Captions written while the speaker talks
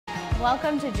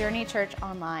Welcome to Journey Church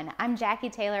Online. I'm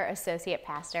Jackie Taylor, Associate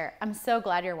Pastor. I'm so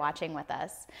glad you're watching with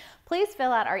us. Please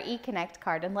fill out our eConnect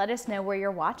card and let us know where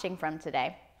you're watching from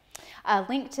today. A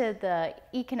link to the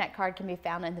eConnect card can be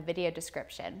found in the video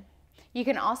description. You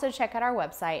can also check out our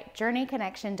website,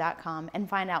 journeyconnection.com, and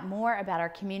find out more about our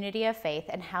community of faith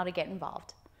and how to get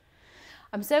involved.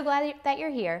 I'm so glad that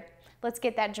you're here. Let's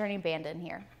get that Journey band in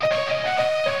here.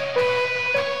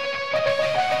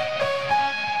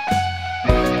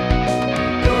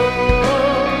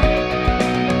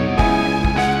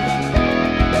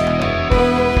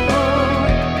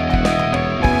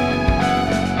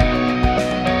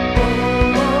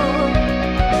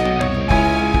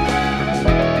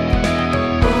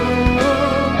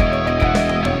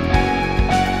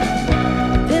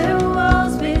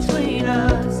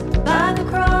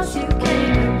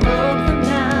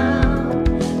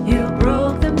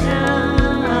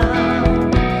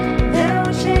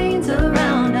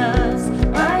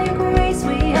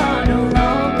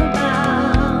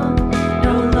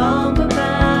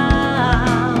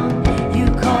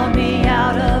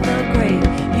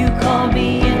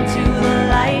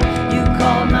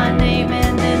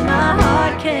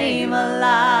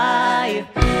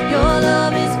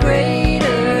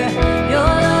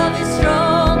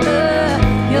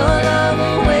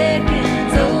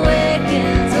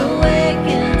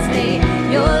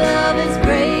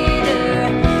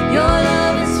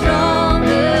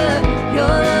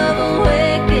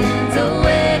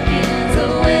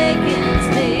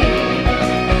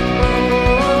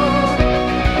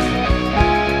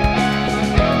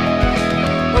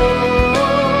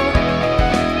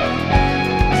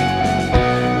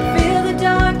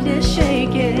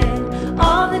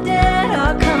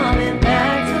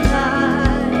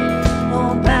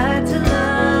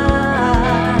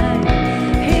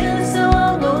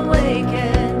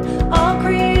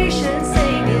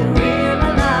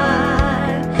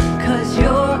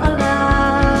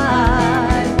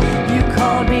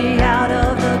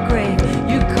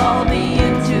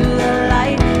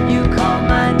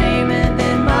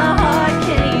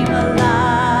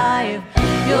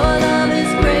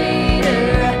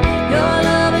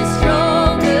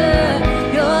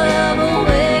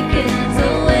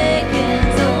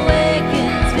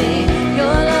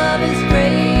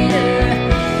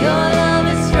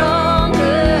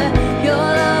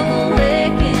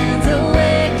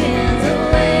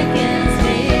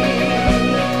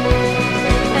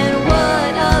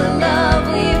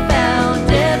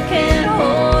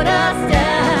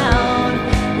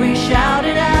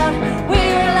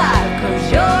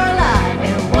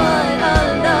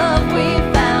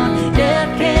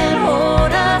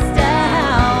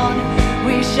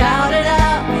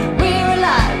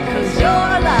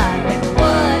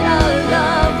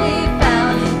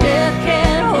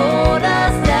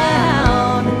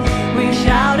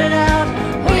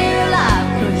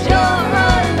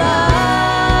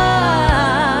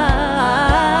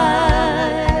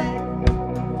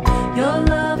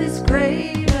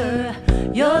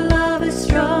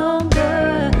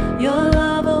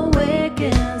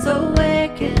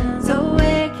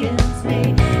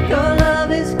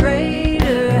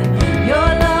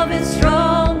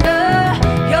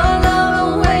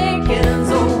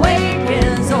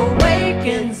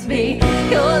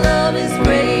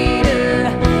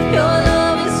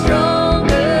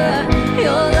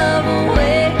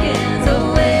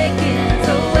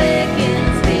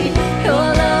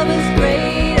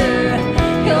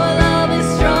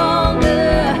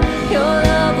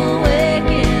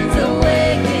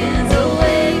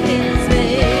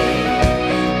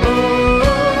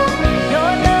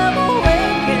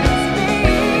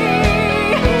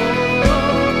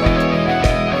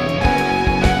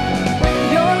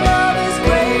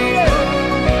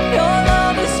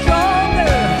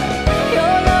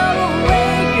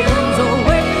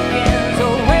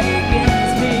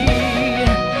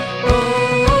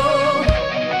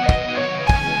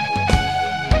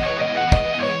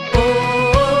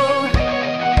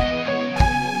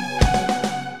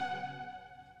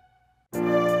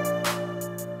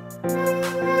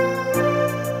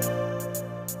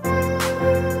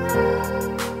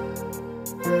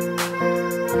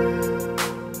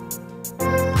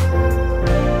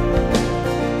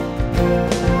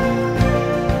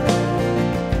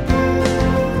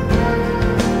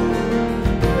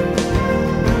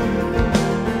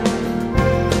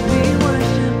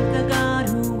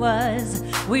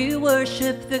 We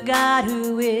worship the God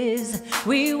who is.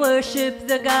 We worship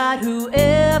the God who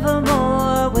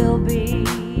evermore will be.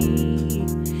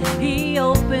 He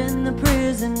opened the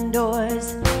prison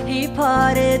doors. He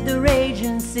parted the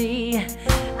raging sea.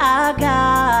 Our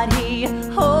God, He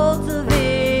holds the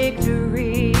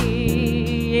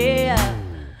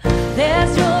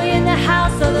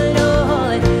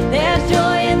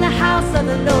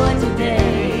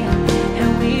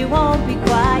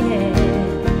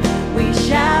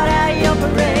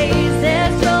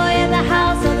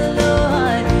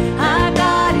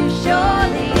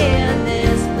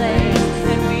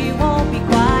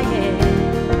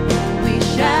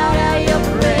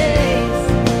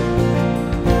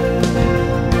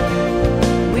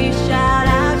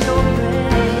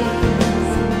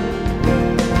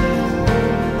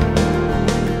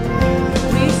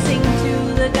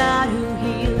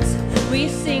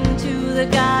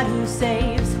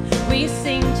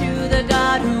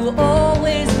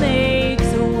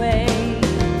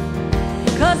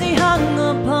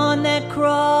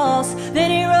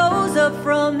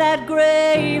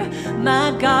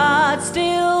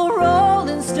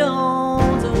rolling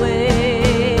stones away.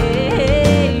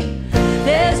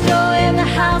 There's joy in the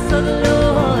house of the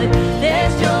Lord.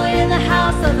 There's joy in the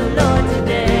house of the Lord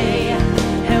today,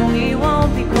 and we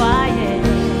won't be quiet.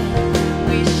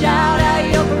 We shout out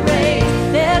your praise.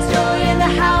 There's joy in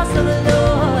the house of the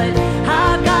Lord.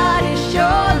 Our God is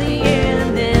surely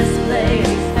in this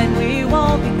place, and we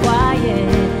won't be quiet.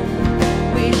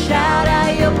 We shout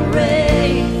out your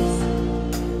praise.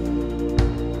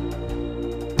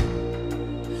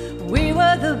 We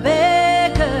were the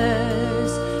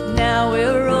beggars, now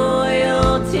we're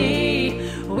royalty.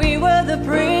 We were the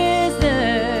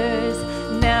prisoners,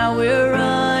 now we're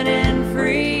running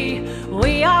free.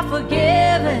 We are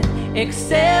forgiven,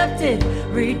 accepted,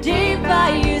 redeemed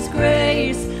by His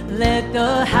grace. Let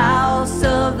the house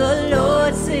of the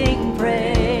Lord sing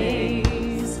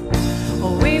praise.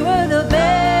 We were the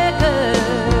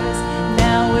beggars,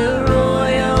 now we're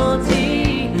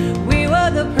royalty. We were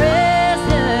the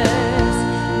prisoners,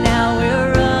 now we're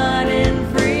running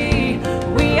free.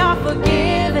 We are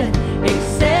forgiven,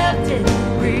 accepted,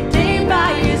 redeemed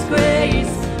by His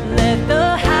grace. Let the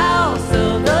house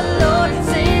of the Lord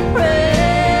sing praise.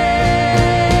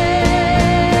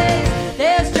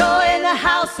 There's joy in the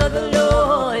house of the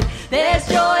Lord. There's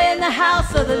joy in the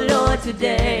house of the Lord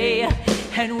today,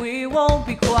 and we won't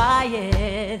be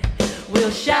quiet.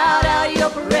 We'll shout out your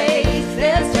praise.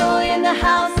 There's joy in the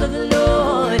house of the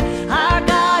Lord. Our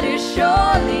God is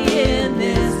surely in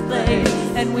this place,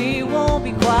 and we won't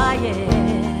be quiet.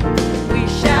 We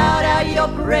shout out your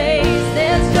praise.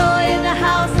 There's joy in the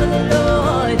house of the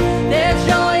Lord. There's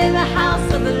joy in the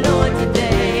house of the Lord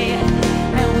today,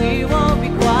 and we won't be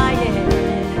quiet.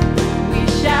 We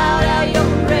shout out your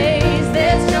praise.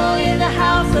 There's joy in the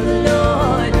house of the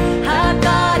Lord. Our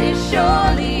God is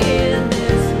surely in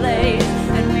this place,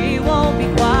 and we won't be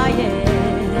quiet.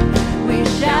 We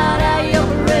shout out your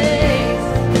praise.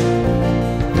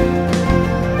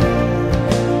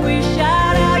 We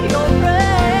shout out your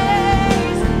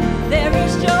praise. There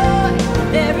is joy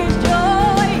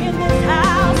in this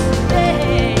house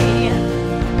today.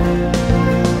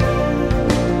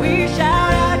 We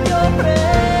shout out your praise.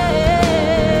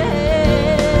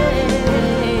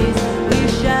 We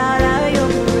shout out your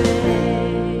praise.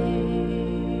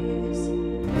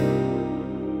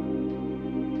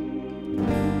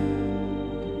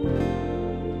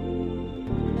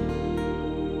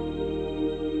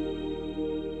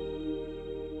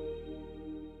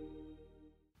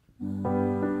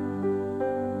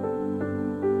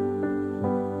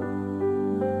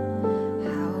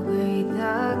 How great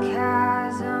the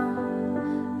chasm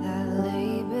that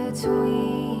lay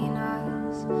between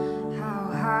us, how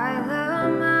high the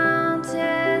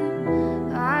mountain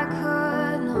I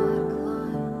could not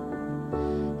climb.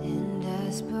 In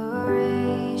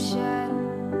desperation,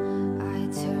 I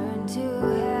turned to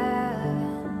heaven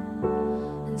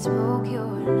and spoke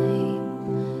your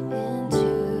name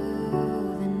into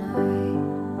the night.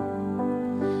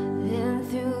 Then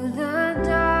through the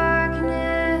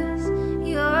darkness,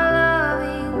 your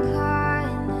loving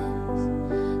kindness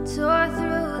tore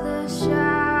through the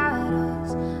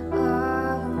shadows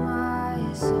of my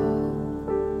soul.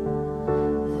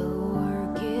 The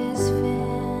work is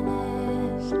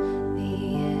finished, the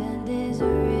end is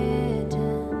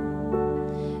written.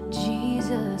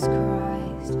 Jesus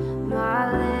Christ,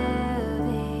 my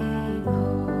living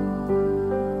hope.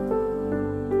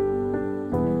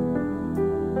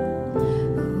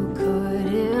 Who could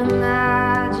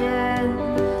imagine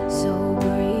so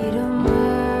great a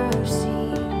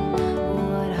mercy?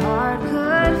 What heart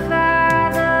could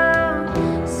fathom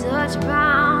such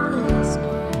boundless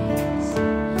grace?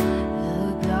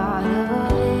 The God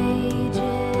of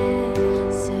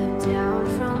ages stepped down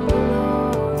from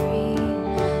glory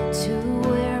to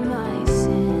wear my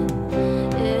sin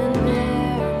and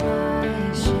bear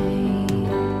my shame.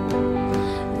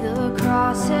 The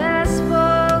cross has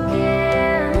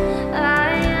spoken, I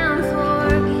am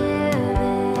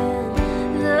forgiven.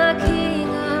 The King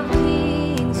of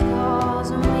Kings calls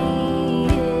me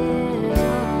his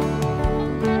own.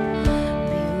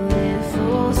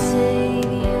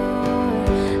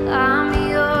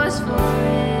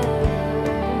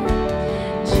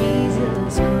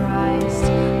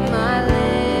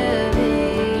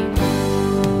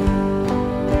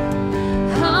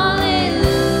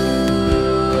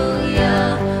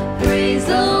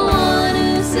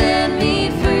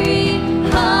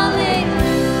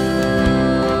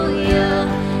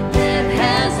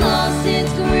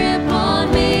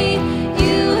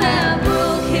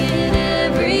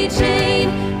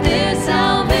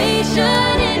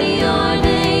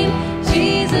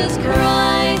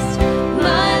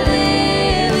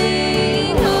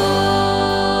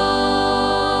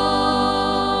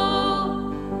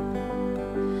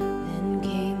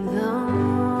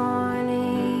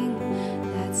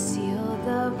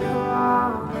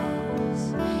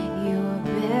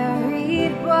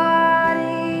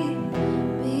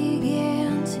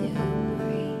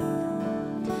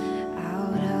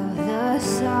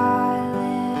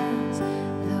 silence,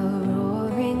 the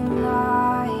roaring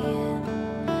lion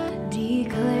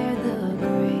declared the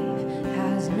grave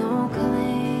has no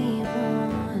claim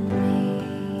on me.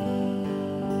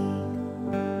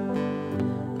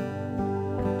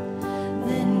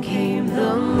 Then came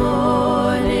the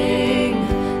morning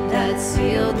that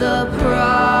sealed the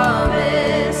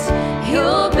promise.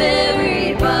 Your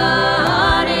buried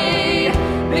body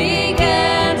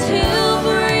began to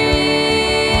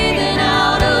breathe, and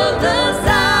out of the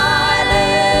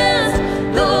silence,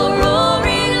 the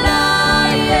roaring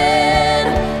lion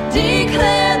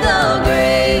declared the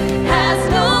grave has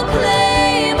no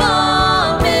claim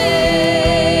on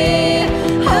me.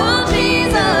 Oh,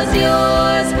 Jesus,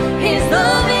 yours is the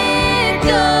victory.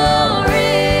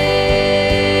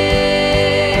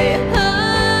 Oh,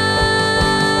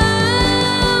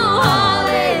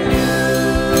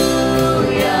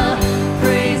 hallelujah.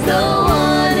 Praise the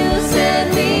one who set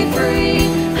me free.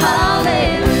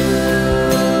 Hallelujah.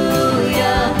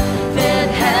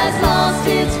 Death has lost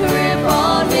its grip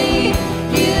on me.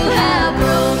 You have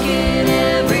broken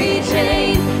every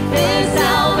chain. There's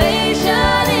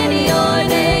salvation in your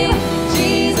name,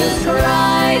 Jesus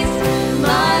Christ,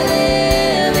 my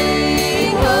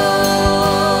living hope.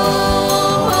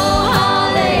 Oh,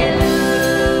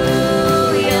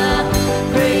 hallelujah.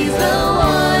 Praise the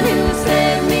one who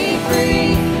set me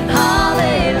free.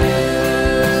 Hallelujah.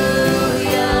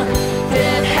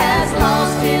 Death has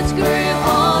lost its grip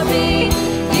on me.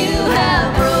 You have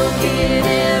broken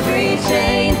every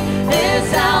chain. There's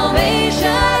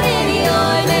salvation in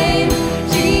your name,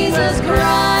 Jesus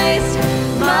Christ,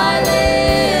 my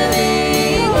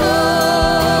living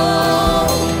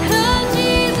hope. Oh,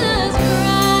 Jesus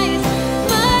Christ,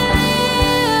 my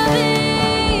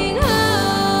living hope.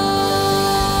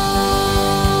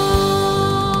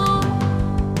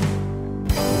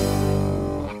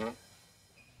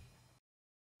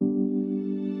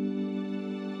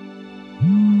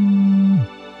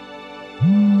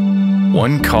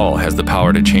 One call has the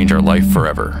power to change our life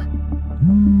forever.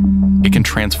 It can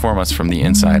transform us from the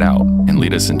inside out and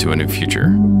lead us into a new future.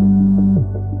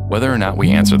 Whether or not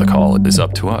we answer the call is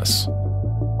up to us.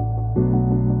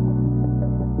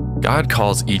 God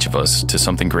calls each of us to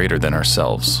something greater than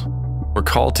ourselves. We're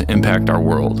called to impact our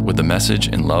world with the message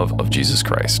and love of Jesus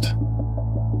Christ.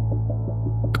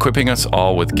 Equipping us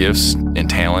all with gifts and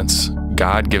talents,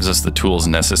 God gives us the tools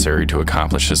necessary to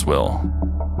accomplish His will.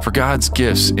 For God's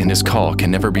gifts and His call can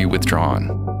never be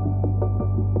withdrawn.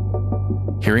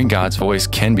 Hearing God's voice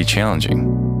can be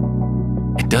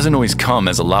challenging. It doesn't always come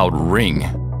as a loud ring,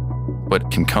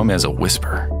 but can come as a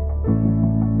whisper.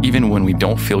 Even when we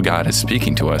don't feel God is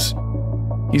speaking to us,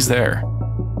 He's there.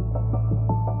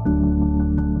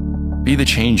 Be the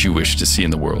change you wish to see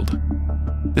in the world.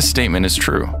 This statement is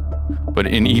true, but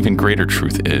an even greater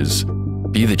truth is,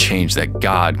 be the change that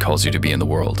God calls you to be in the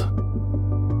world.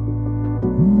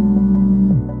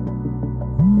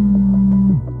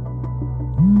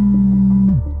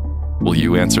 Will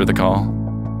you answer the call?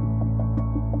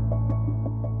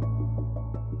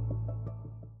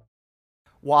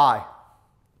 Why?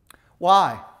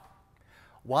 Why?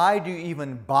 Why do you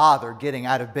even bother getting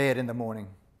out of bed in the morning?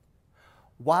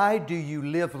 Why do you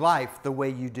live life the way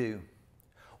you do?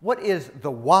 What is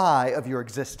the why of your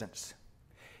existence?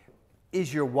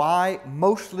 Is your why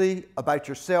mostly about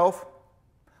yourself?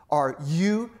 Are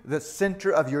you the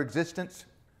center of your existence?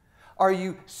 Are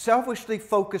you selfishly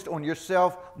focused on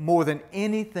yourself more than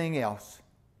anything else?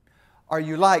 Are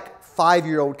you like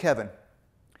 5-year-old Kevin?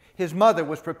 His mother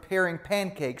was preparing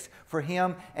pancakes for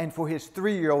him and for his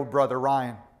 3-year-old brother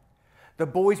Ryan. The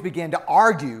boys began to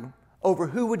argue over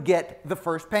who would get the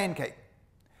first pancake.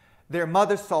 Their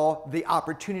mother saw the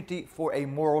opportunity for a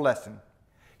moral lesson.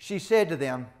 She said to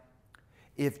them,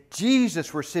 "If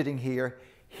Jesus were sitting here,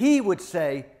 He would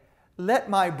say, 'Let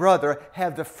my brother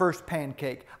have the first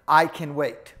pancake. I can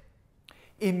wait.'"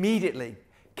 Immediately,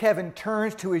 Kevin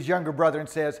turns to his younger brother and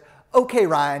says, "Okay,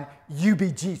 Ryan, you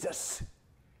be Jesus."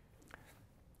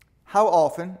 How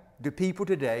often do people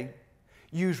today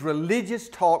use religious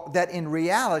talk that in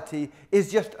reality is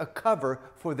just a cover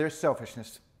for their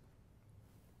selfishness?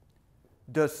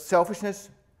 Does selfishness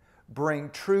bring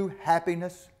true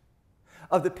happiness?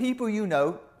 Of the people you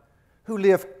know who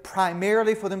live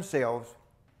primarily for themselves,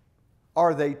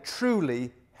 are they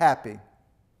truly happy?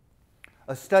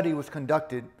 A study was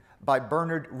conducted by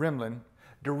Bernard Rimland,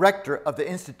 director of the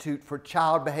Institute for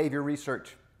Child Behavior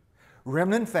Research.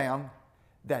 Rimland found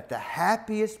that the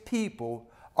happiest people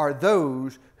are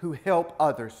those who help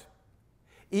others.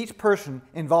 Each person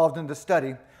involved in the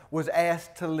study was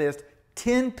asked to list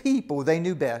 10 people they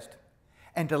knew best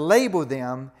and to label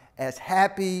them as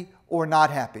happy or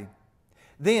not happy.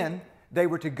 Then they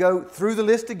were to go through the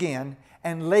list again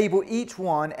and label each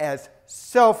one as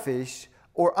selfish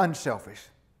or unselfish.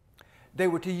 They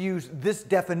were to use this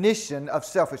definition of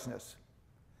selfishness: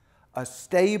 a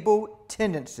stable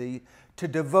tendency to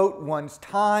devote one's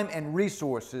time and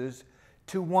resources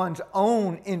to one's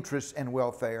own interests and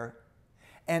welfare,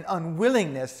 and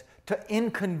unwillingness to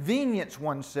inconvenience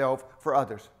oneself for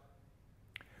others.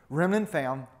 Rimland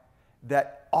found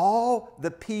that all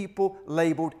the people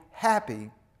labeled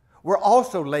happy were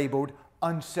also labeled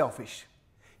unselfish.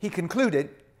 He concluded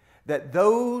that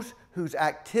those whose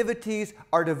activities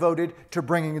are devoted to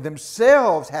bringing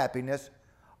themselves happiness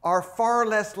are far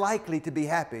less likely to be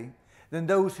happy than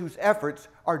those whose efforts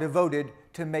are devoted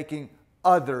to making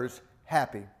others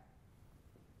happy.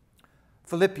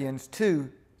 Philippians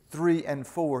 2:3 and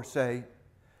 4 say,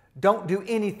 "Don't do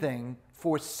anything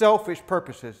for selfish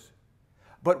purposes,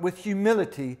 but with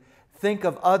humility think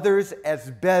of others as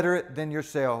better than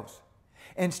yourselves.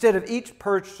 Instead of each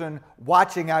person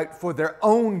watching out for their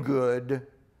own good,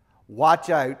 watch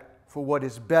out for what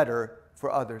is better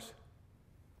for others."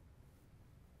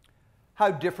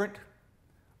 How different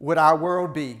would our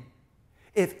world be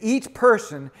if each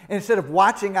person, instead of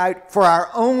watching out for our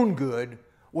own good,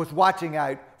 was watching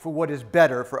out for what is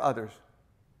better for others?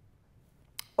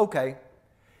 Okay,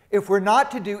 if we're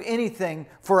not to do anything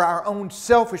for our own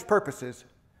selfish purposes,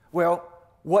 well,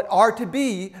 what are to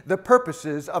be the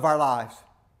purposes of our lives?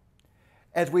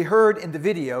 As we heard in the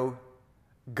video,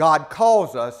 God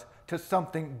calls us to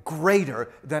something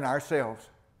greater than ourselves.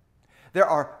 There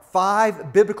are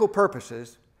 5 biblical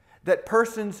purposes that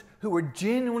persons who are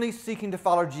genuinely seeking to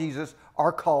follow Jesus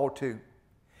are called to.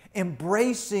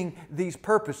 Embracing these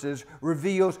purposes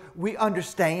reveals we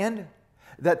understand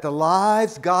that the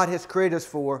lives God has created us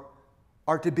for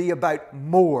are to be about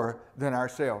more than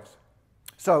ourselves.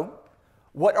 So,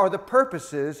 what are the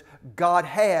purposes God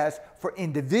has for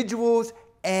individuals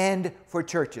and for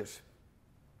churches?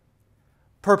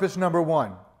 Purpose number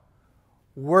 1,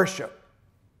 worship.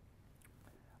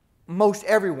 Most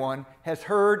everyone has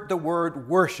heard the word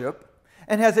worship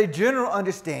and has a general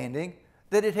understanding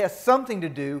that it has something to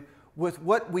do with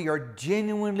what we are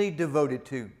genuinely devoted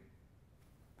to.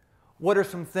 What are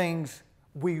some things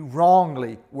we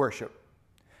wrongly worship?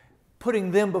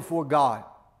 Putting them before God.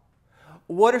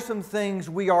 What are some things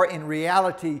we are in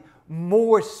reality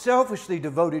more selfishly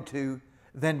devoted to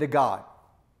than to God?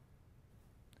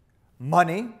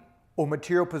 Money or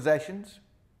material possessions,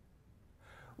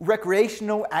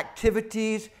 recreational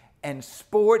activities and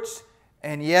sports.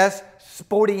 And yes,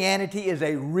 sportianity is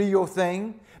a real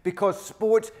thing, because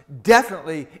sports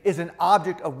definitely is an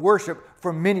object of worship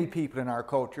for many people in our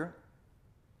culture.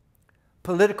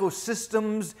 Political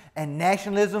systems and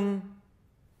nationalism,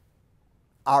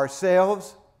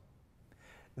 ourselves.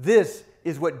 This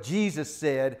is what Jesus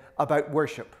said about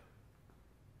worship.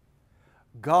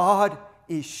 God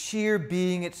is sheer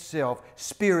being itself,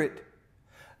 spirit.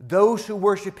 Those who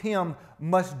worship Him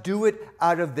must do it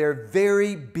out of their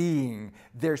very being,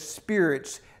 their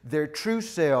spirits, their true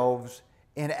selves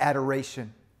in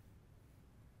adoration.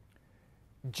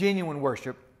 Genuine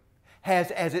worship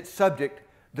has as its subject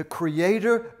the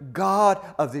Creator God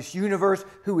of this universe,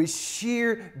 who is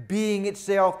sheer being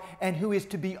itself and who is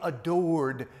to be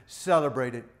adored,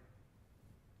 celebrated.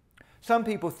 Some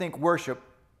people think worship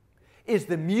is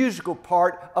the musical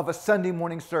part of a Sunday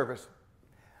morning service.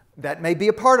 That may be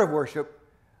a part of worship,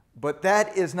 but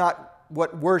that is not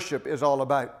what worship is all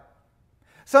about.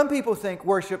 Some people think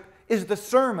worship is the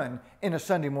sermon in a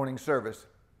Sunday morning service.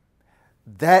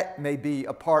 That may be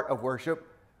a part of worship,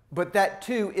 but that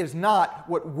too is not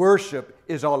what worship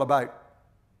is all about.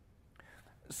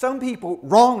 Some people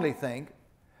wrongly think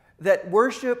that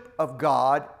worship of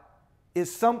God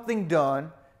is something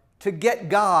done to get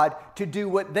God to do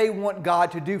what they want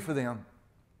God to do for them.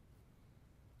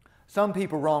 Some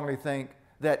people wrongly think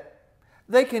that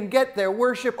they can get their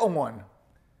worship on,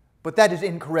 but that is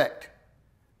incorrect,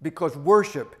 because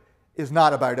worship is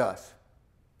not about us.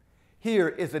 Here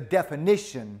is a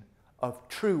definition of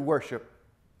true worship.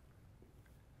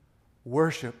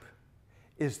 Worship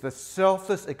is the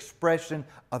selfless expression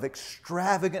of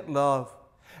extravagant love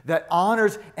that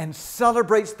honors and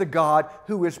celebrates the God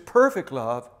who is perfect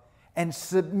love and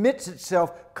submits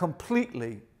itself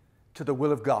completely to the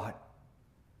will of God.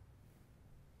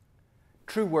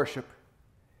 True worship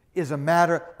is a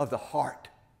matter of the heart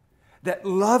that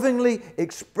lovingly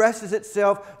expresses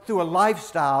itself through a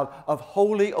lifestyle of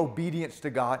holy obedience to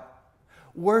God.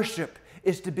 Worship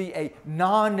is to be a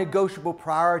non-negotiable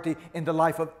priority in the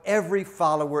life of every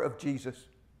follower of Jesus.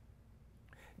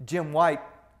 Jim White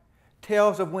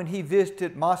tells of when he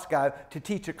visited Moscow to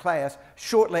teach a class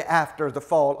shortly after the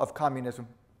fall of communism.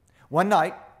 One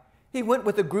night, he went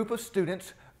with a group of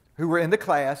students who were in the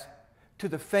class to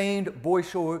the famed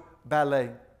Bolshoi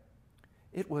Ballet.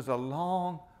 It was a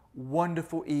long,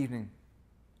 wonderful evening.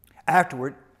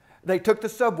 Afterward, they took the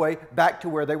subway back to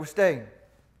where they were staying.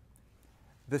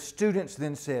 The students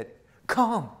then said,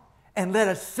 "Come and let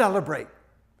us celebrate."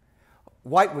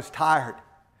 White was tired,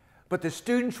 but the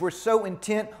students were so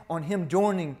intent on him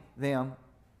joining them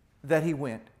that he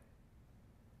went.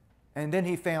 And then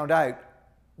he found out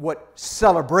what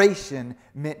celebration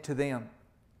meant to them.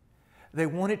 They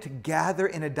wanted to gather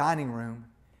in a dining room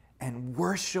and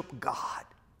worship God.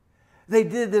 They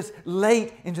did this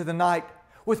late into the night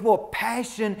with more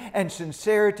passion and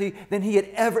sincerity than he had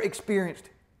ever experienced.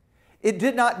 It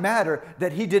did not matter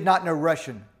that he did not know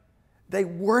Russian. They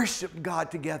worshiped God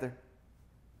together.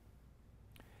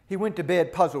 He went to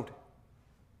bed puzzled.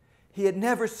 He had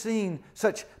never seen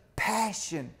such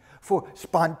passion for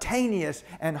spontaneous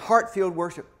and heart-filled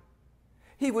worship.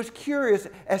 He was curious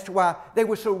as to why they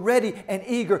were so ready and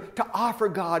eager to offer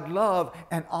God love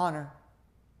and honor.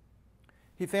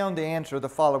 He found the answer the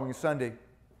following Sunday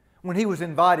when he was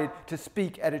invited to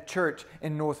speak at a church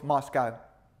in North Moscow.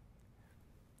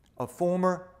 A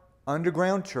former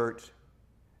underground church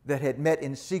that had met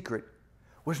in secret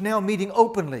was now meeting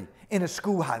openly in a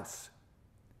schoolhouse.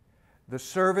 The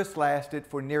service lasted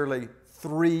for nearly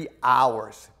 3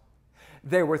 hours.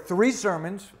 There were 3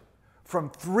 sermons from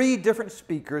 3 different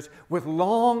speakers with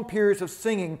long periods of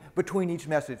singing between each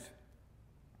message.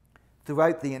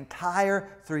 Throughout the entire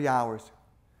 3 hours,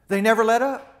 they never let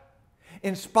up.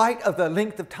 In spite of the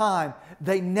length of time,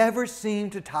 they never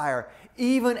seemed to tire.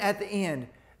 Even at the end,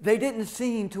 they didn't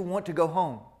seem to want to go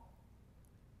home.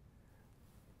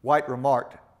 White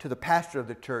remarked to the pastor of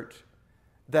the church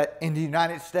that in the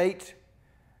United States,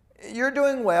 you're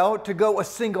doing well to go a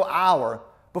single hour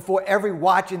before every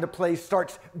watch in the place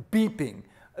starts beeping.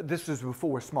 This was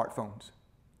before smartphones.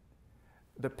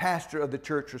 The pastor of the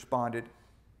church responded,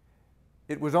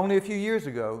 "It was only a few years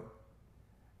ago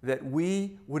that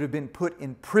we would have been put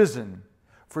in prison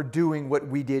for doing what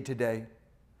we did today.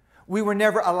 We were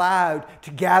never allowed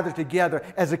to gather together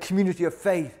as a community of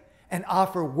faith and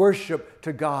offer worship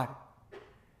to God.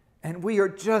 And we are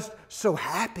just so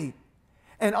happy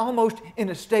and almost in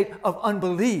a state of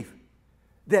unbelief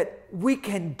that we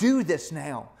can do this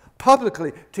now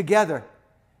publicly together,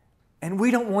 and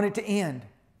we don't want it to end."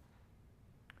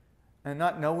 And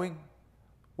not knowing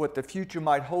what the future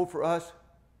might hold for us,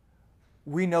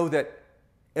 we know that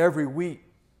every week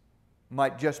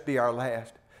might just be our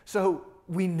last. So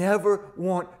we never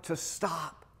want to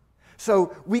stop.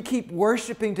 So we keep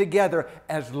worshiping together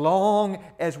as long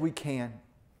as we can.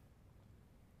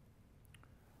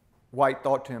 White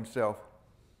thought to himself,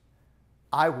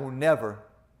 "I will never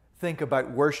think about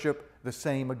worship the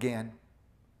same again.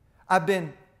 I've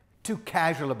been too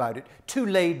casual about it, too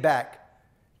laid back,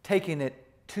 taking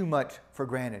it too much for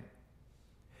granted.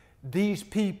 These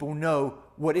people know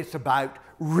what it's about,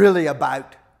 really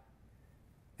about.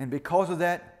 And because of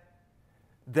that,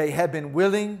 they have been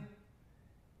willing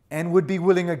and would be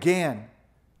willing again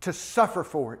to suffer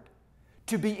for it,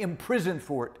 to be imprisoned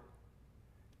for it,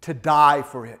 to die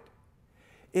for it.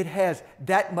 It has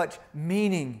that much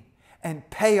meaning and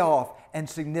payoff and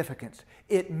significance.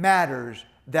 It matters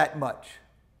that much."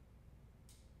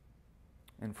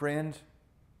 And friends,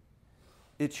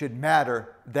 it should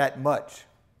matter that much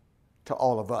to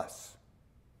all of us.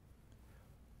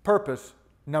 Purpose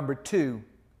number 2,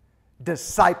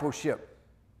 discipleship.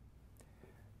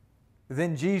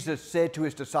 Then Jesus said to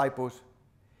his disciples,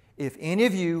 "If any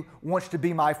of you wants to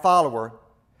be my follower,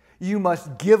 you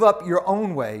must give up your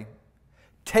own way,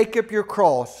 take up your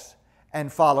cross,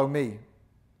 and follow me.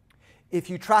 If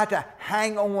you try to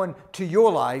hang on to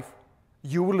your life,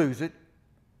 you will lose it.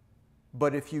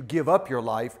 But if you give up your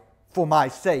life for my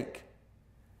sake,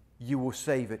 you will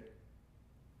save it."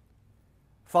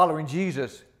 Following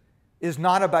Jesus is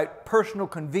not about personal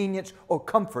convenience or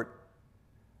comfort,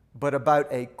 but about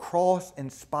a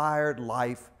cross-inspired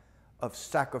life of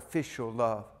sacrificial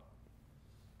love.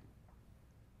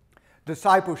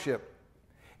 Discipleship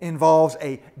involves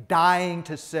a dying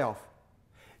to self.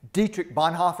 Dietrich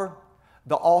Bonhoeffer,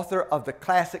 the author of the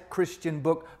classic Christian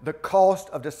book, The Cost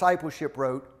of Discipleship,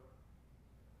 wrote,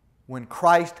 "When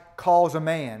Christ calls a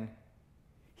man,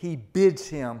 he bids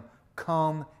him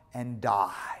come and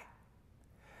die."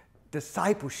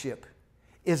 Discipleship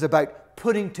is about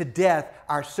putting to death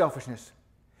our selfishness,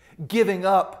 giving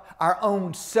up our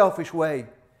own selfish way,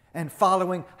 and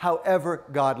following however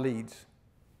God leads.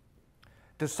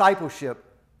 Discipleship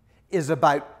is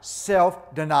about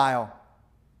self-denial.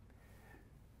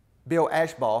 Bill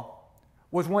Ashbaugh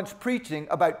was once preaching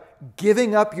about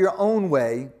giving up your own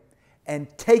way and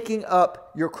taking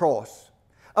up your cross,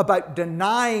 about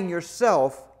denying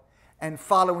yourself and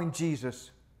following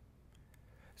Jesus.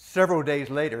 Several days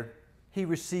later, he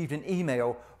received an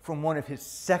email from one of his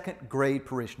second grade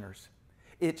parishioners.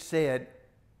 It said,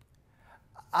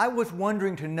 "I was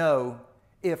wondering to know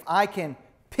if I can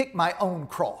pick my own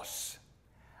cross.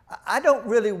 I don't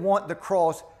really want the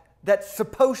cross that's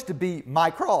supposed to be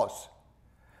my cross.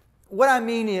 What I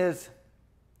mean is,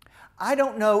 I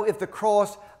don't know if the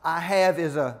cross I have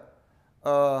is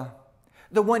the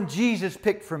one Jesus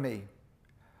picked for me.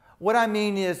 What I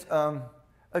mean is,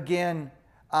 again,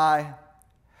 I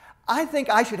think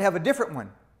I should have a different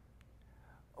one.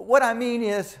 What I mean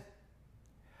is,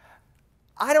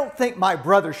 I don't think my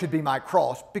brother should be my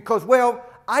cross because, well,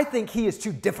 I think he is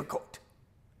too difficult.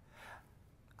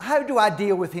 How do I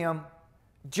deal with him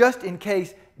just in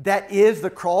case that is the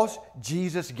cross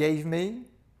Jesus gave me?"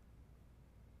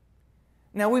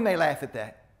 Now, we may laugh at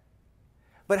that,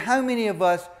 but how many of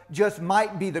us just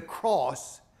might be the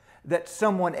cross that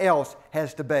someone else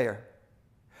has to bear?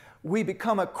 We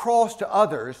become a cross to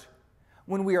others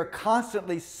when we are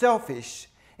constantly selfish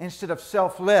instead of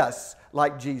selfless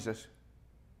like Jesus.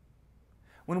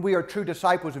 When we are true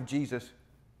disciples of Jesus,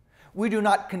 we do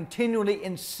not continually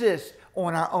insist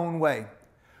on our own way.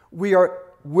 We are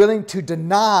willing to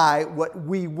deny what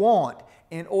we want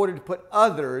in order to put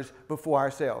others before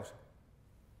ourselves.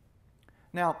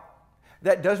 Now,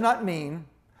 that does not mean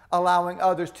allowing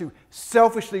others to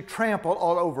selfishly trample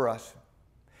all over us.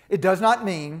 It does not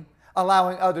mean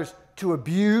allowing others to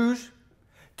abuse,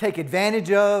 take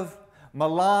advantage of,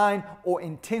 malign, or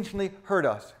intentionally hurt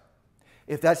us.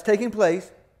 If that's taking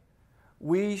place,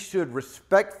 we should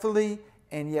respectfully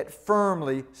and yet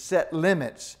firmly set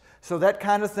limits so that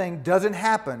kind of thing doesn't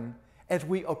happen as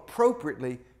we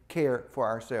appropriately care for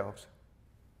ourselves.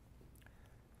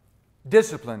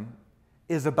 Discipline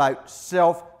is about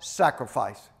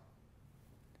self-sacrifice.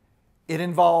 It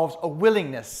involves a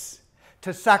willingness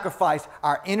to sacrifice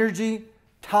our energy,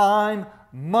 time,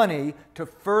 money to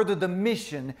further the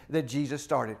mission that Jesus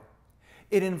started.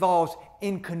 It involves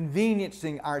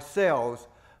inconveniencing ourselves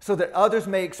so that others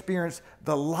may experience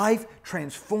the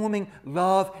life-transforming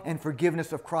love and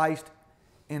forgiveness of Christ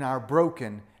in our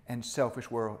broken and selfish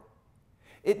world.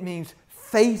 It means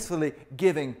faithfully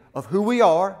giving of who we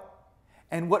are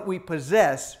and what we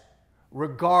possess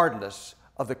regardless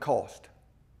of the cost.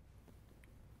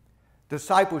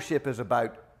 Discipleship is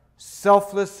about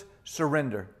selfless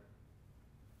surrender.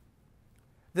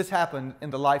 This happened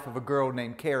in the life of a girl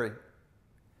named Carrie.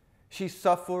 She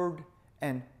suffered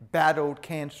and battled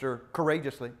cancer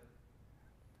courageously.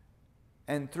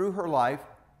 And through her life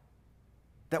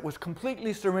that was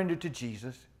completely surrendered to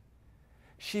Jesus,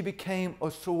 she became a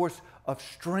source of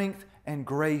strength and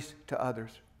grace to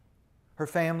others. Her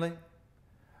family,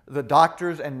 the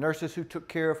doctors and nurses who took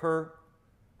care of her,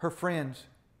 her friends.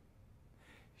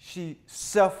 She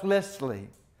selflessly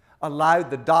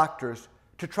allowed the doctors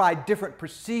to try different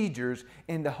procedures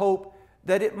in the hope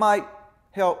that it might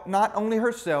help not only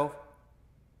herself,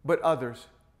 but others.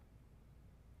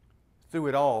 Through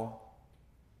it all,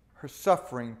 her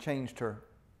suffering changed her.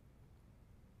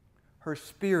 Her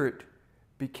spirit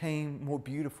became more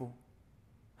beautiful,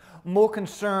 more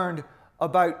concerned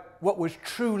about what was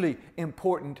truly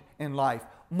important in life,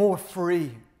 more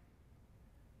free.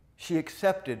 She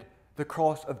accepted the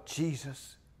cross of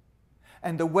Jesus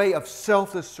and the way of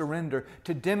selfless surrender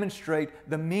to demonstrate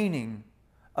the meaning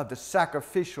of the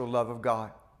sacrificial love of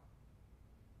God.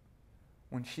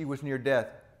 When she was near death,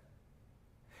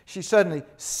 she suddenly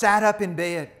sat up in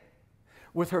bed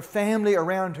with her family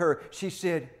around her. She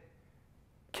said,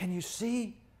 "Can you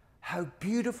see how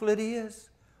beautiful it is?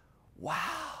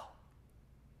 Wow."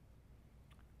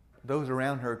 Those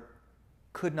around her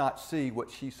could not see what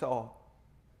she saw,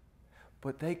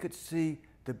 but they could see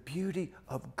the beauty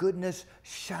of goodness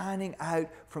shining out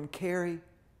from Carrie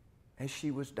as she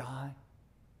was dying.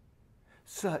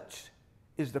 Such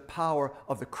is the power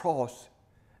of the cross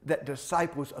that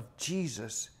disciples of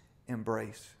Jesus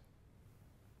embrace.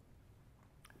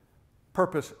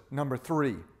 Purpose number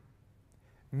 3,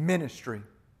 ministry.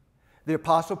 The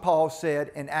Apostle Paul said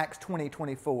in Acts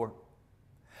 20:24,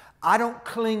 "I don't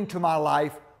cling to my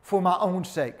life for my own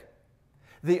sake.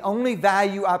 The only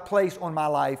value I place on my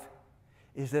life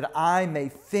is that I may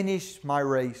finish my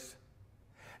race,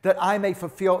 that I may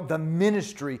fulfill the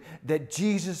ministry that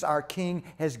Jesus our King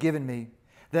has given me,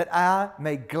 that I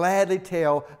may gladly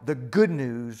tell the good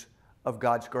news of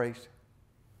God's grace."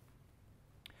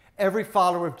 Every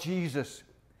follower of Jesus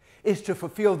is to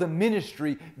fulfill the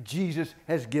ministry Jesus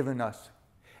has given us.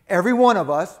 Every one of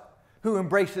us who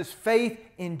embraces faith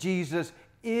in Jesus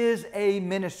is a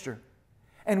minister,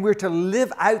 and we're to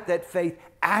live out that faith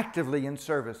actively in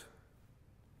service.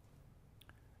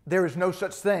 There is no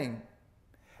such thing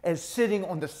as sitting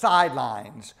on the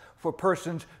sidelines for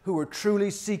persons who are truly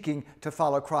seeking to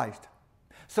follow Christ.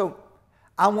 So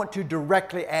I want to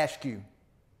directly ask you,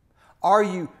 are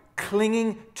you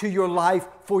clinging to your life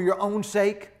for your own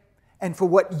sake and for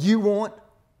what you want?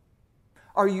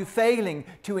 Are you failing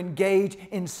to engage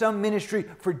in some ministry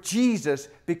for Jesus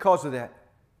because of that?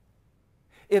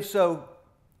 If so,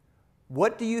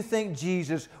 what do you think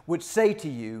Jesus would say to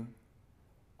you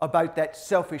about that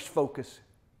selfish focus?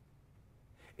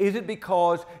 Is it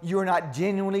because you're not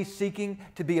genuinely seeking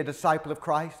to be a disciple of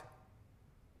Christ?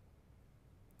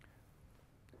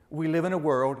 We live in a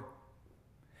world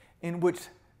in which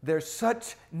there's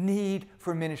such need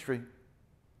for ministry.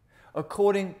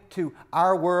 According to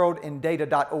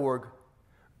ourworldindata.org,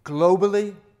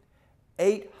 globally,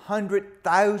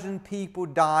 800,000 people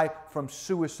die from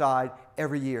suicide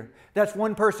every year. That's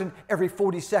one person every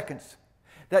 40 seconds.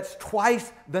 That's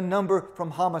twice the number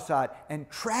from homicide. And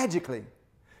tragically,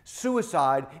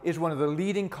 suicide is one of the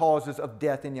leading causes of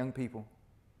death in young people.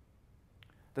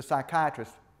 The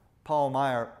psychiatrist Paul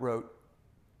Meyer wrote,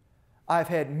 "I've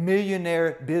had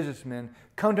millionaire businessmen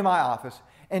come to my office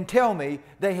and tell me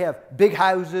they have big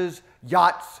houses,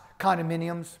 yachts,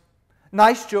 condominiums,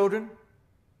 nice children,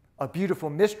 a beautiful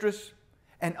mistress,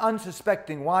 an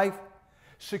unsuspecting wife,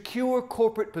 secure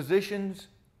corporate positions,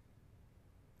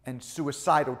 and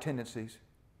suicidal tendencies.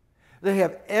 They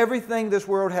have everything this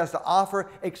world has to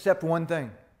offer except one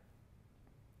thing: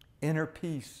 inner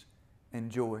peace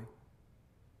and joy.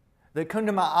 They come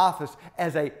to my office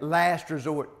as a last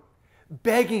resort,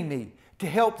 begging me to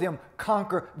help them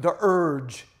conquer the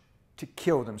urge to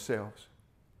kill themselves."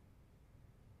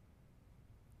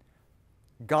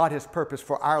 God has purpose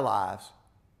for our lives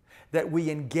that we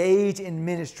engage in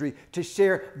ministry to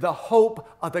share the hope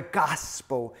of the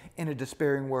gospel in a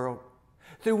despairing world,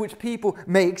 through which people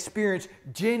may experience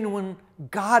genuine,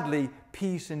 godly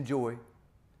peace and joy.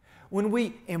 When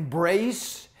we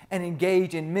embrace and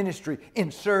engage in ministry,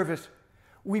 in service,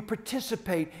 we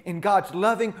participate in God's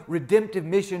loving, redemptive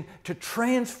mission to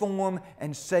transform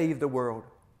and save the world.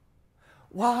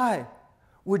 Why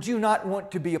would you not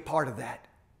want to be a part of that?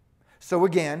 So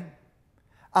again,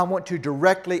 I want to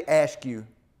directly ask you,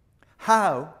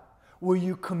 how will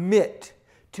you commit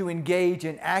to engage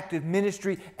in active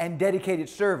ministry and dedicated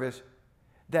service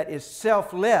that is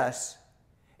selfless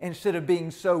instead of being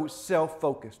so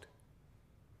self-focused?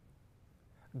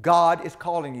 God is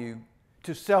calling you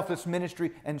to selfless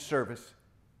ministry and service.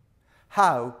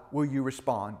 How will you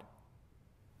respond?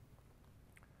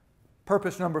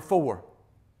 Purpose number 4,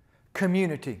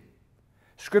 community.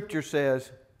 Scripture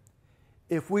says,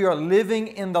 if we are living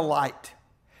in the light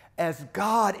as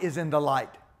God is in the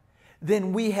light,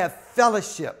 then we have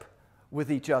fellowship with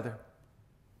each other.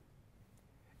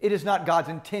 It is not God's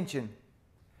intention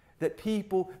that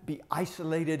people be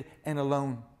isolated and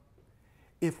alone.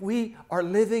 If we are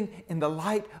living in the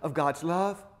light of God's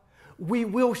love, we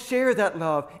will share that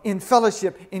love in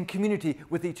fellowship, in community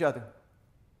with each other.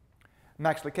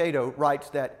 Max Lucado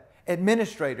writes that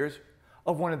administrators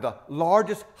of one of the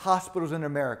largest hospitals in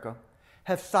America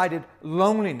have cited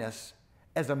loneliness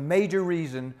as a major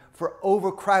reason for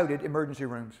overcrowded emergency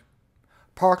rooms.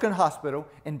 Parkland Hospital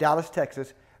in Dallas,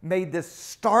 Texas, made this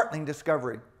startling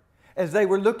discovery as they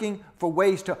were looking for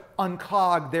ways to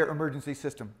unclog their emergency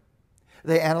system.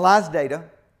 They analyzed data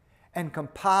and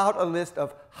compiled a list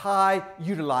of high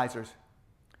utilizers.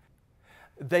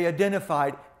 They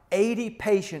identified 80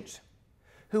 patients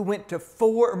who went to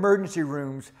 4 emergency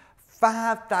rooms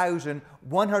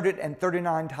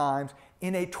 5,139 times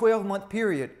in a 12-month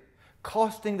period,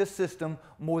 costing the system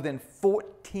more than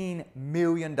 $14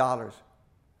 million.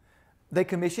 They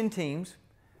commissioned teams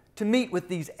to meet with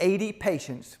these 80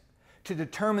 patients to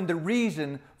determine the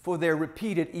reason for their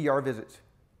repeated ER visits.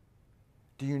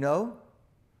 Do you know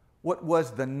what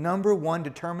was the number one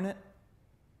determinant?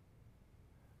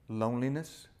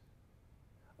 Loneliness,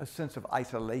 a sense of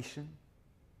isolation.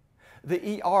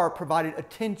 The ER provided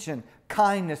attention,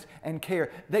 kindness, and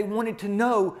care. They wanted to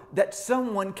know that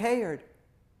someone cared.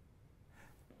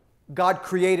 God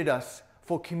created us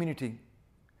for community.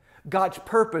 God's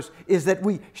purpose is that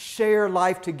we share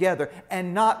life together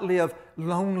and not live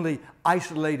lonely,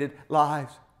 isolated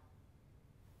lives.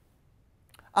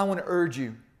 I want to urge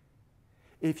you,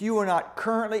 if you are not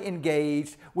currently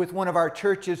engaged with one of our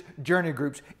church's journey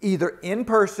groups, either in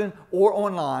person or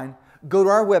online, go to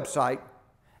our website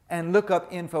and look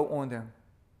up info on them.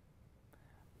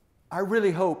 I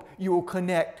really hope you will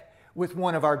connect with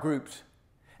one of our groups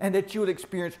and that you will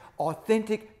experience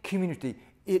authentic community.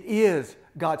 It is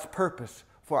God's purpose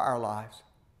for our lives.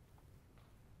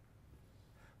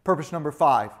 Purpose number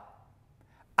 5,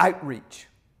 outreach.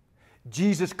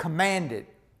 Jesus commanded,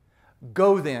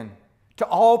 "Go then to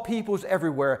all peoples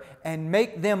everywhere and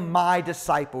make them my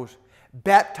disciples.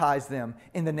 Baptize them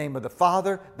in the name of the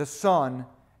Father, the Son,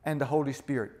 and the Holy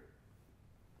Spirit."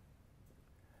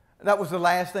 That was the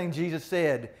last thing Jesus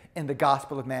said in the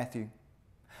Gospel of Matthew.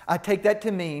 I take that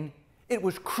to mean it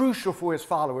was crucial for his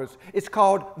followers. It's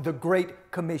called the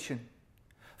Great Commission.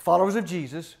 Followers of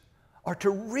Jesus are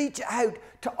to reach out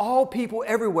to all people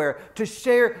everywhere to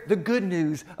share the good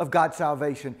news of God's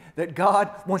salvation, that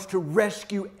God wants to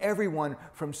rescue everyone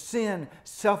from sin,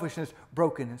 selfishness,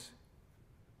 brokenness.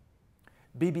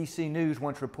 BBC News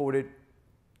once reported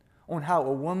on how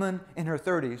a woman in her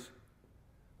 30s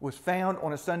was found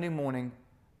on a Sunday morning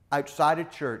outside a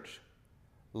church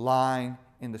lying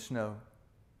in the snow.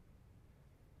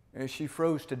 And she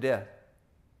froze to death.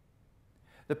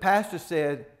 The pastor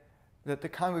said that the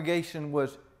congregation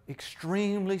was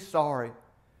extremely sorry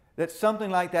that something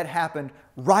like that happened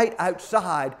right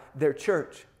outside their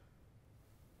church.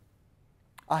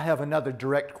 I have another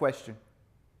direct question.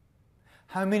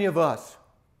 How many of us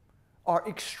are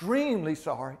extremely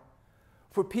sorry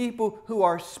for people who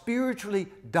are spiritually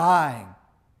dying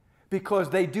because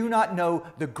they do not know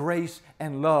the grace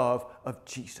and love of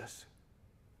Jesus?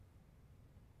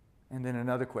 And then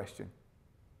another question.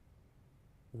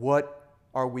 What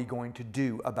are we going to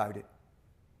do about it?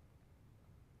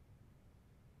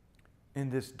 In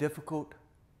this difficult,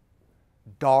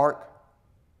 dark,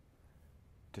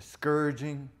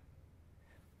 discouraging,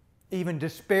 even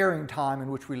despairing time in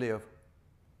which we live,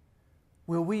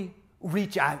 will we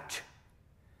reach out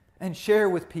and share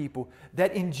with people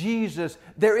that in Jesus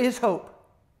there is hope,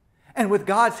 and with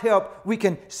God's help we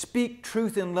can speak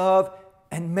truth in love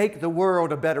and make the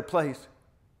world a better place?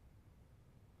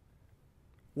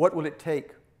 What will it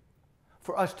take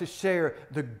for us to share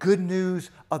the good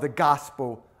news of the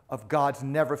gospel of God's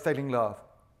never-failing love?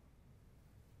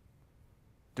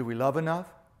 Do we love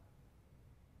enough?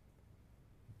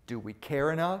 Do we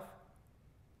care enough?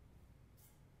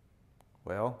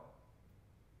 Well,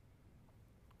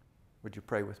 would you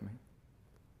pray with me?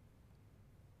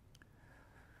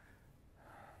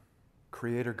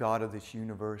 Creator God of this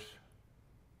universe,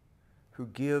 who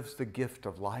gives the gift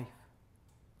of life,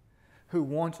 who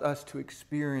wants us to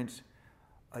experience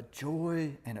a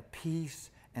joy and a peace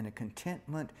and a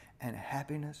contentment and a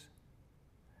happiness.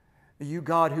 You,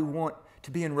 God, who want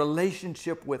to be in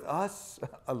relationship with us,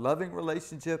 a loving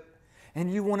relationship,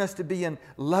 and you want us to be in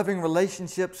loving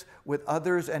relationships with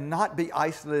others and not be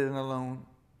isolated and alone.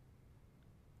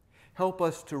 Help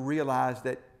us to realize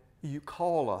that you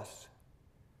call us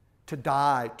to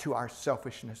die to our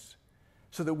selfishness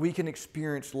so that we can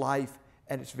experience life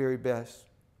at its very best.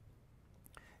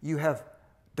 You have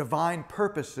divine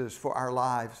purposes for our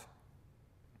lives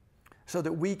so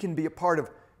that we can be a part of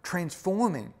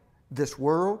transforming this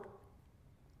world,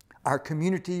 our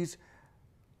communities,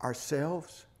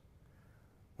 ourselves,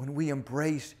 when we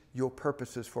embrace your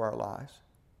purposes for our lives.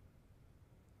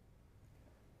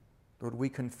 Lord, we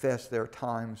confess there are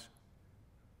times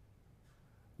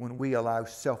when we allow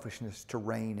selfishness to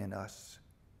reign in us.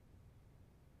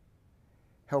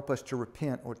 Help us to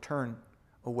repent or turn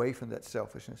away from that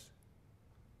selfishness.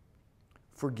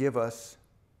 Forgive us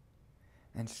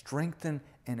and strengthen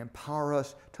and empower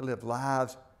us to live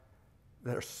lives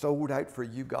that are sold out for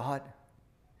you, God,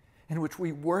 in which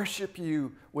we worship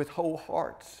you with whole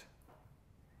hearts,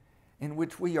 in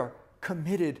which we are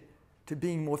committed to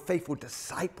being more faithful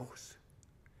disciples,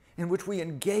 in which we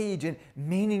engage in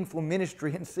meaningful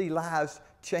ministry and see lives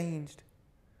changed,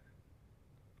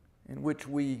 in which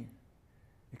we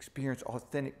experience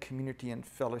authentic community and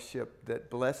fellowship that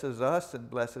blesses us and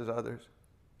blesses others.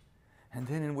 And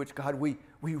then in which, God, we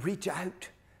reach out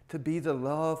to be the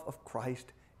love of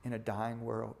Christ in a dying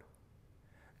world.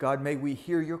 God, may we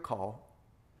hear your call,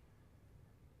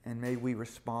 and may we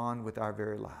respond with our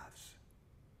very lives.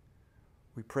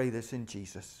 We pray this in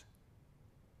Jesus.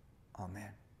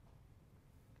 Amen.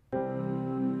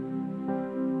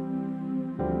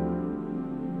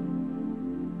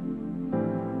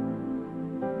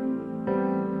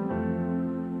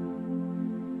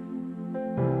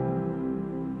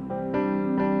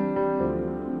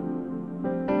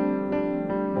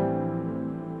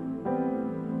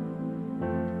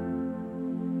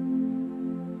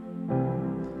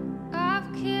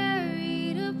 I've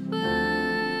carried a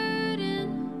burden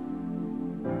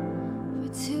for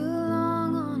too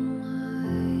long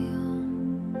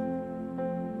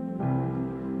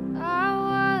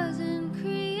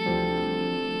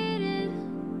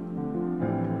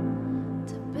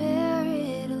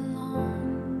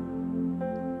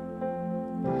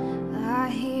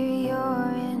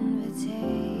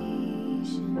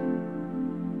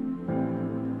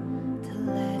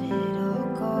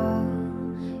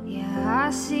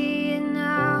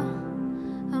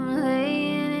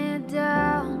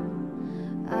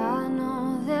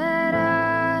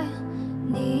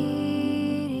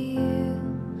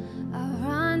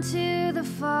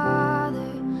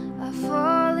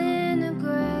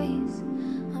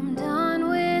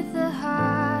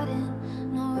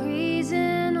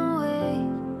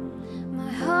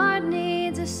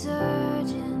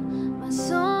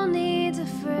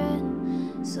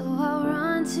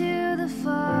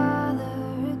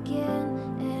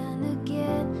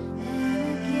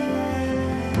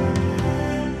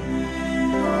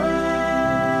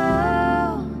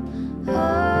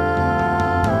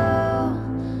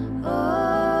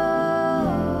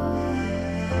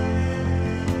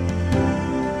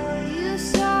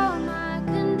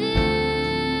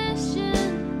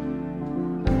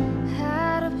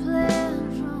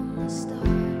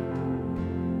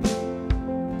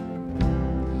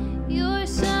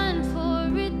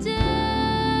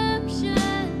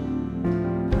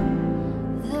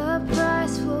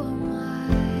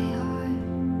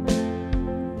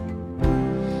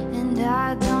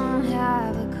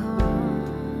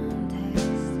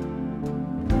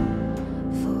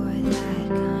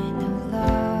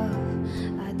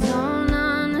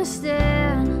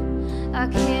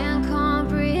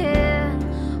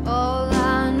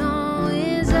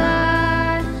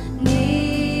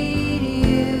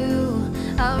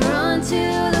run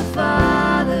to the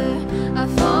Father. I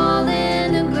fall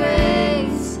into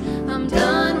grace. I'm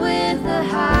done with the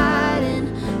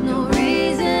hiding, no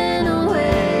reason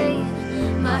away.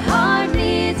 My heart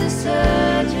needs a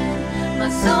surgeon, my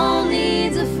soul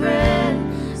needs a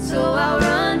friend. So I'll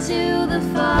run to the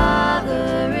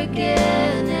Father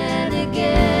again and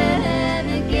again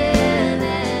and again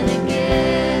and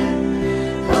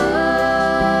again. Oh,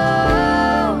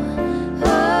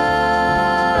 oh,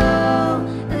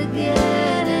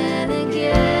 again and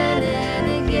again and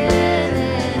again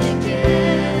and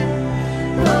again.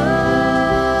 Oh,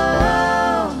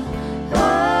 oh,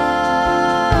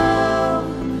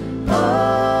 oh,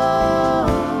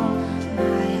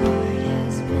 my heart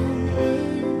has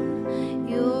been in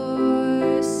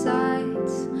your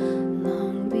sights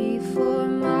long before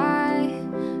my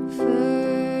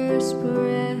first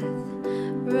breath.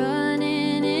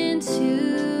 Running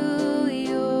into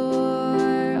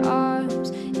your arms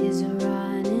is a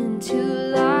run into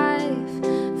life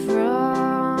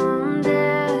from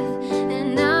death.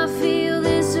 And I feel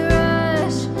this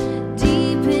rush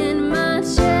deep in my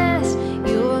chest.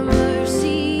 Your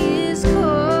mercy is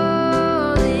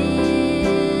calling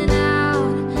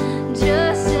out.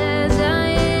 Just as I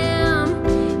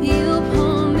am, you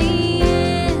pull me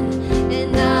in,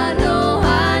 and I know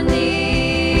I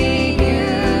need you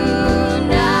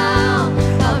now.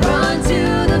 I run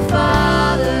to the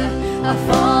Father, I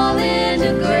fall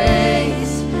into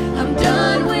grace. I'm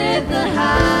done with the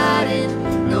hiding,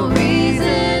 no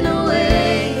reason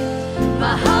away.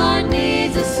 My heart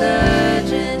needs a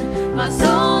surgeon, my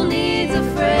soul needs a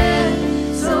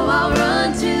friend. So I'll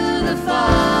run to the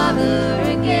Father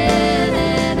again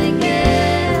and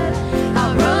again.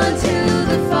 I'll run to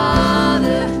the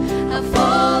Father, I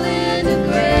fall into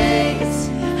grace.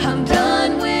 I'm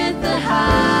done with the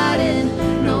hiding,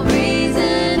 no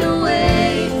reason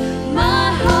away.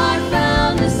 My heart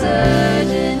found a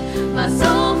surgeon, my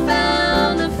soul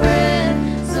found a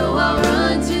friend. So I'll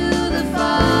run to the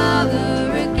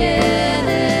Father again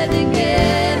and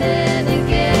again and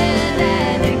again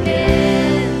and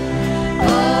again.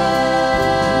 Oh,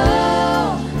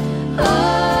 oh,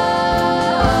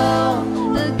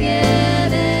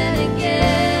 again and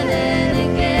again and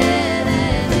again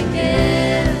and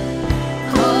again.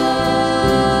 Oh,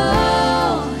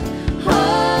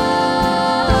 oh,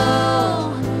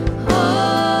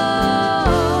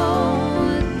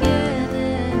 again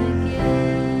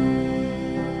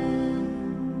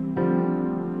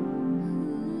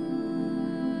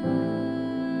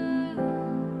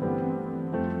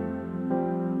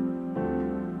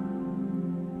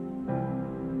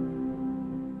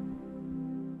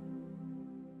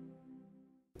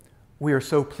We are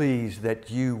so pleased that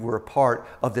you were a part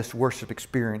of this worship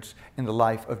experience in the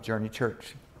life of Journey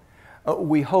Church.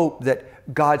 We hope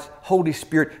that God's Holy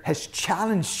Spirit has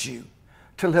challenged you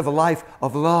to live a life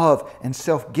of love and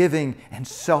self-giving and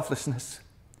selflessness.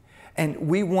 And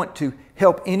we want to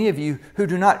help any of you who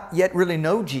do not yet really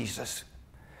know Jesus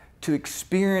to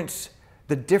experience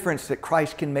the difference that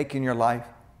Christ can make in your life.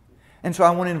 And so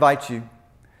I want to invite you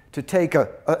to take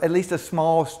at least a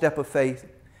small step of faith.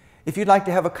 If you'd like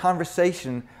to have a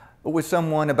conversation with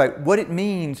someone about what it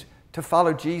means to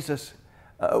follow Jesus,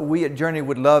 we at Journey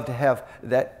would love to have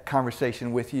that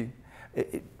conversation with you.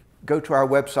 Go to our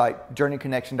website,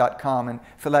 journeyconnection.com, and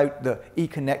fill out the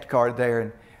eConnect card there,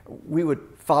 and we would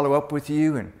follow up with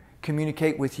you and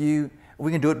communicate with you.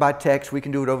 We can do it by text, we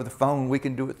can do it over the phone, we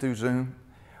can do it through Zoom.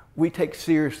 We take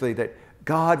seriously that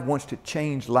God wants to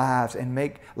change lives and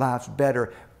make lives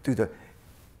better through the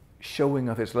showing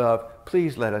of His love.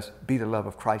 Please let us be the love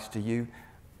of Christ to you.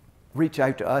 Reach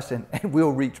out to us and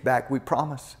we'll reach back, we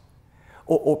promise.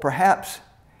 Or perhaps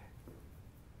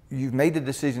you've made the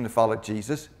decision to follow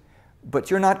Jesus, but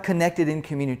you're not connected in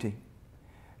community.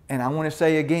 And I want to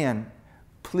say again,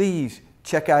 please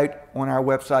check out on our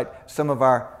website some of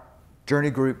our Journey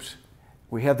groups.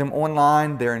 We have them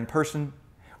online, they're in person.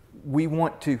 We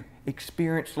want to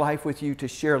experience life with you, to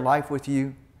share life with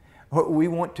you. We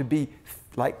want to be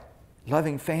like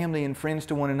loving family and friends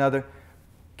to one another.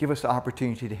 Give us the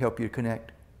opportunity to help you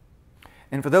connect.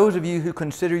 And for those of you who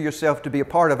consider yourself to be a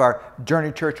part of our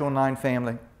Journey Church Online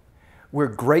family, we're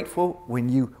grateful when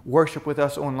you worship with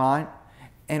us online,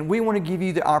 and we want to give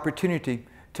you the opportunity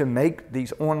to make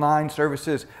these online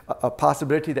services a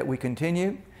possibility that we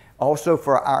continue. Also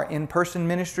for our in-person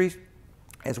ministries,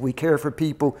 as we care for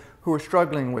people who are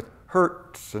struggling with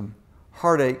hurts and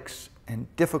heartaches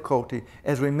and difficulty,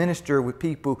 as we minister with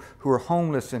people who are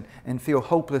homeless and feel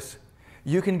hopeless.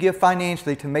 You can give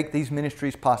financially to make these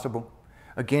ministries possible.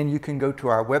 Again, you can go to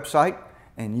our website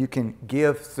And you can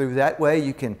give through that way.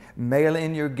 You can mail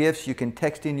in your gifts. You can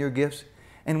text in your gifts.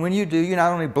 And when you do, you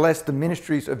not only bless the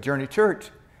ministries of Journey Church,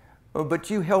 but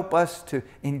you help us to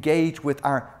engage with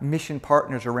our mission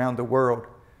partners around the world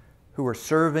who are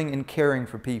serving and caring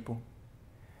for people.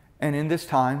 And in this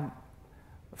time,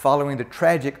 following the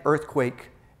tragic earthquake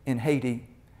in Haiti,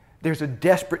 there's a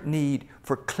desperate need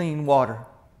for clean water.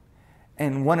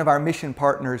 And one of our mission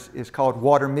partners is called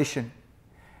Water Mission.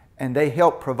 And they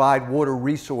help provide water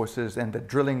resources and the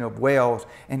drilling of wells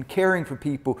and caring for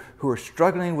people who are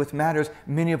struggling with matters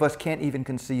many of us can't even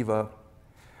conceive of.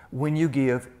 When you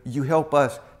give, you help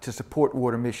us to support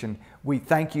Water Mission. We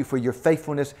thank you for your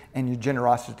faithfulness and your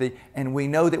generosity, and we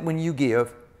know that when you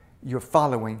give, you're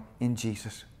following in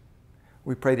Jesus.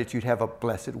 We pray that you'd have a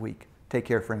blessed week. Take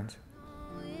care, friends.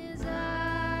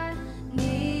 I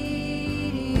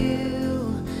need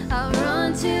you. I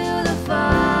run to the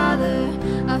Father.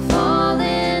 I fall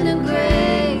into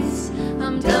grace.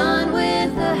 I'm done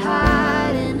with the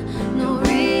hiding. No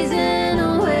reason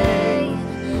to wait.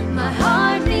 My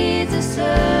heart needs a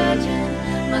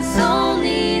surgeon. My soul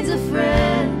needs a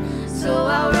friend. So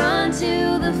I'll run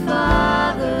to the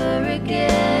Father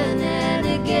again and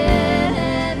again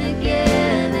and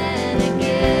again and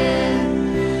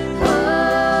again. Oh,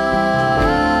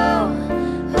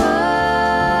 oh,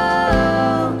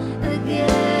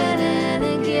 again and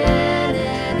again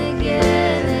and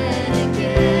again and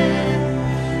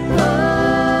again. Oh,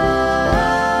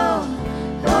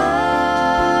 oh,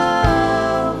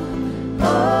 oh,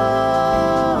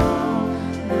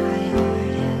 my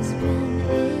heart has been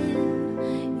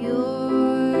in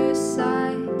your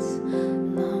sights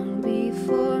long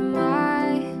before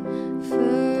my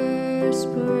first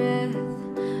breath.